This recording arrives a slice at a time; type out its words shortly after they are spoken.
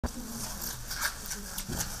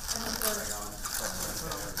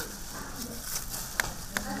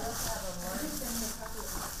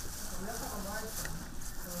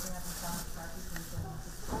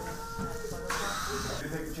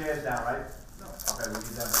to take the chairs down, right? No. Okay, we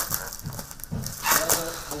need them.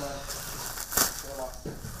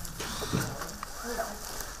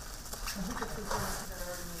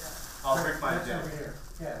 Oh, Rick might have did it.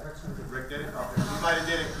 Yeah, Rick's going to do it. Rick did it? Okay. He might have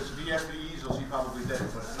did it because if he asked for the easels, he probably did it,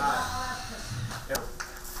 but it's not. Yeah.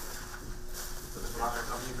 So this one not going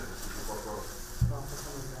to come either. This is what we're going to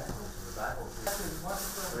back.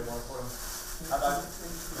 How about this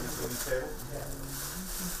table?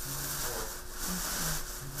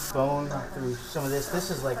 Going through some of this.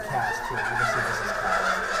 This is like cast here. You can see this is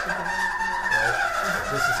cast. Right?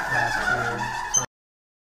 This is cast here.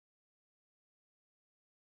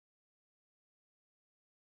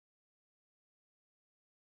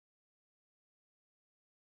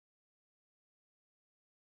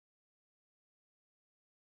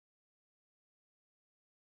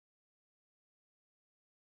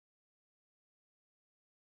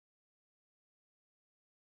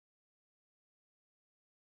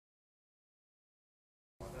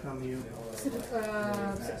 From you. The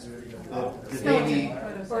baby.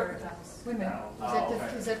 Protoceratops. Wait a minute.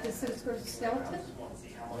 Is that the Psittcosaurus skeleton?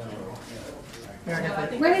 No, I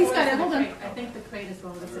think wait, he's got it. Hold on. I think the crate is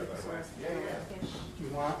one with the Psittcosaurus. Do you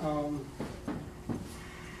want,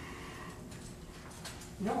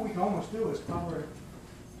 you know what we can almost do is cover it.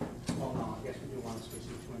 Well, no, I guess we do want to space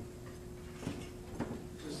between.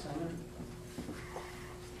 Just center.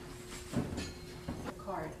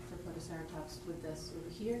 Card for Protoceratops with this over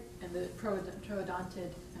here, and the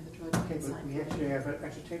troodontid and the troodontid Okay, but side. we actually have an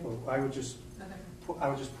extra table. I would just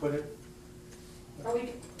put it. Are we?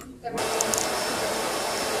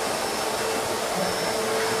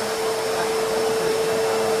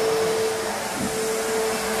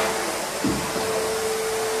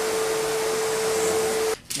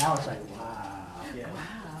 Now it's like, wow. Yeah.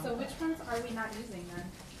 Wow. So which ones are we not using then?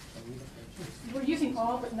 We're using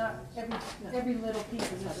all, but not every little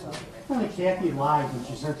piece is not. Only Kathy lied when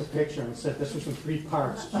she sent the picture and said this was in 3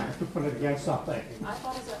 parts. She had to put it against something. I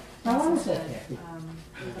thought it was a. How long was that, Kathy?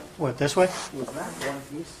 What, this way?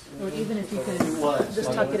 Or even if you can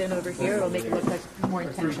just tuck it in over here, it'll make it look like more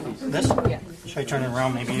intentional. This? Yeah. Should I turn it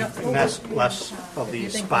around? Maybe that's less of the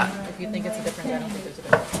spot. If you think it's a difference, I don't think there's a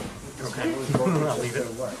difference. Okay, I'll leave it.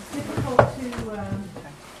 Difficult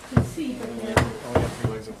to see, but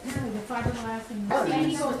apparently the fiberglass and I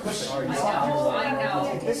know.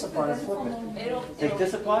 Take this apart and flip it. Take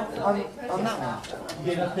this apart? On that one.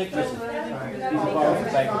 You didn't take this.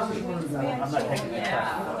 I'm not taking it.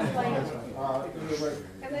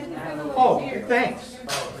 Oh, thanks.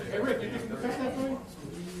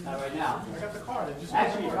 Not right now.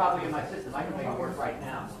 Actually, you're probably in my system. I can make it work right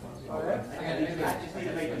now. I just need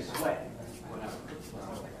to make you sweat.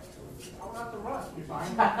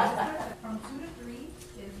 From 2 to 3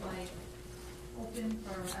 is like open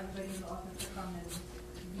for everybody in the office to come and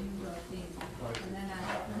view the things. And then at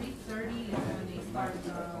 3:30 is when they start the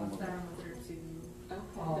thermometer to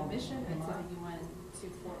the mission until you went to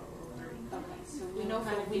 4:30. Okay, so we know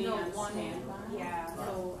how to we be know on one. standby. Yeah.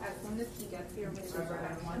 So as soon as he gets here, which is at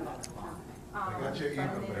 1. I got your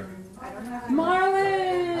email there. I don't have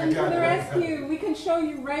Marlon to the rescue. We can show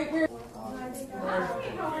you right where.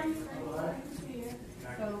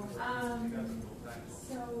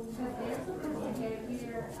 So they're supposed to get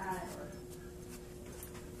here at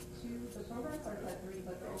 2. The program starts at 3,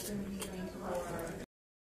 but the open meeting for